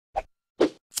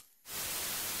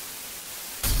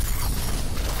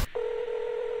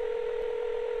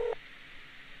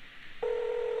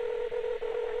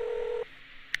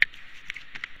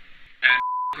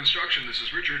Construction. This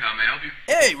is Richard. How may I help you?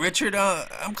 Hey, Richard,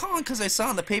 I'm calling because I saw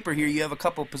in the paper here you have a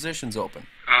couple positions open.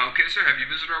 Okay, sir. Have you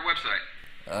visited our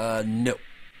website? No.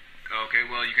 Okay,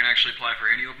 well, you can actually apply for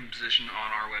any open position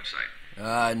on our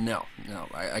website. No,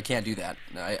 I can't do that.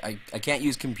 I can't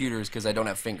use computers because I don't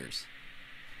have fingers.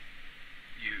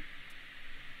 You...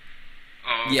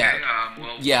 Oh, okay. Yeah.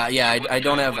 Well... Yeah, what- I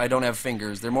don't have what- I don't have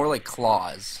fingers. They're more like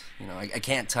claws. You know, I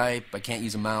can't type, I can't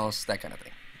use a mouse, that kind of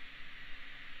thing.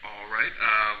 All right.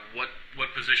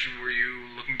 What position were you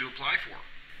looking to apply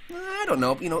for? I don't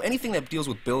know. You know, anything that deals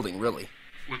with building, really.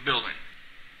 With building.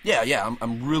 Yeah,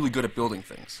 I'm really good at building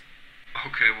things.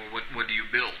 Okay, well, what do you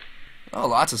build? Oh,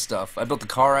 lots of stuff. I built the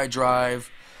car I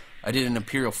drive. I did an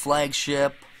Imperial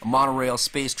flagship, a monorail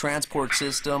space transport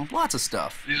system, lots of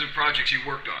stuff. These are projects you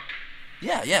worked on.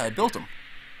 Yeah, I built them.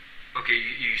 Okay,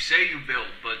 you say you build,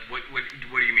 but what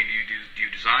do you mean? Do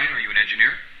you design? Are you an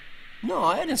engineer? No,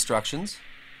 I had instructions.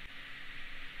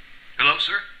 Hello,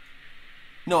 sir?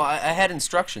 No, I had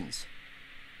instructions.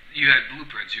 You had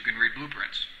blueprints. You can read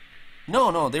blueprints.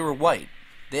 No, they were white.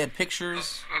 They had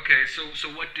pictures. Okay, so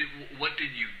what did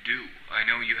you do? I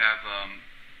know you have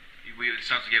it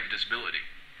sounds like you have a disability.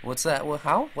 What's that?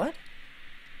 How? What?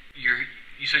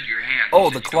 You said your hands. Oh,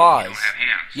 You said the you claws. don't have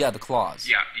hands. Yeah, the claws.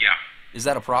 Yeah. Is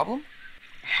that a problem?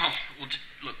 Well,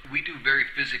 look, we do very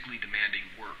physically demanding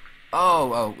work.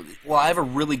 Oh, well, I have a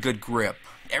really good grip.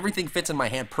 Everything fits in my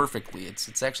hand perfectly.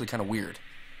 It's actually kind of weird.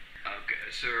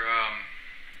 Okay, sir.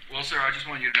 Well, sir, I just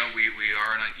want you to know we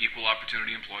are an equal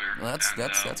opportunity employer. Well,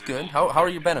 that's we good. will- How are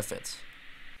your benefits?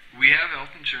 We have health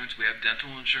insurance. We have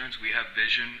dental insurance. We have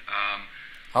vision.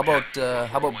 How we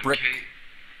have about brick? 401k.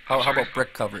 How I'm sorry? about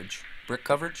brick coverage? Brick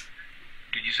coverage?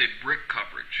 Did you say brick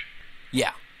coverage?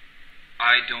 Yeah.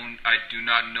 I do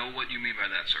not know what you mean by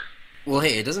that, sir. Well,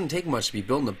 hey, it doesn't take much to be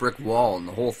building a brick wall, and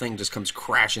the whole thing just comes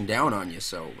crashing down on you.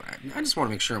 So I just want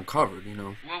to make sure I'm covered, you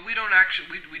know. Well, we don't actually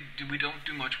we don't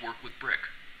do much work with brick.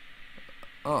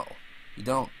 Oh, you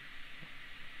don't?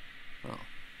 Oh.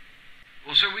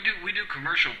 Well, sir, we do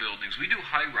commercial buildings. We do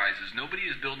high rises. Nobody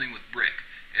is building with brick.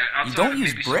 You don't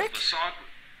use maybe some brick? facade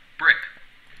brick.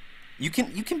 You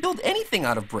can build anything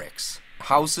out of bricks.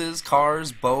 Houses,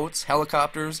 cars, boats,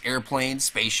 helicopters, airplanes,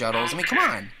 space shuttles. I mean, come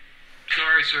on.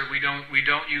 Sorry, sir. We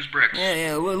don't use bricks.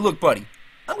 Yeah. Well, look, buddy.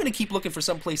 I'm gonna keep looking for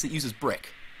some place that uses brick.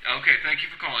 Okay. Thank you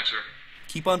for calling, sir.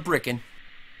 Keep on bricking.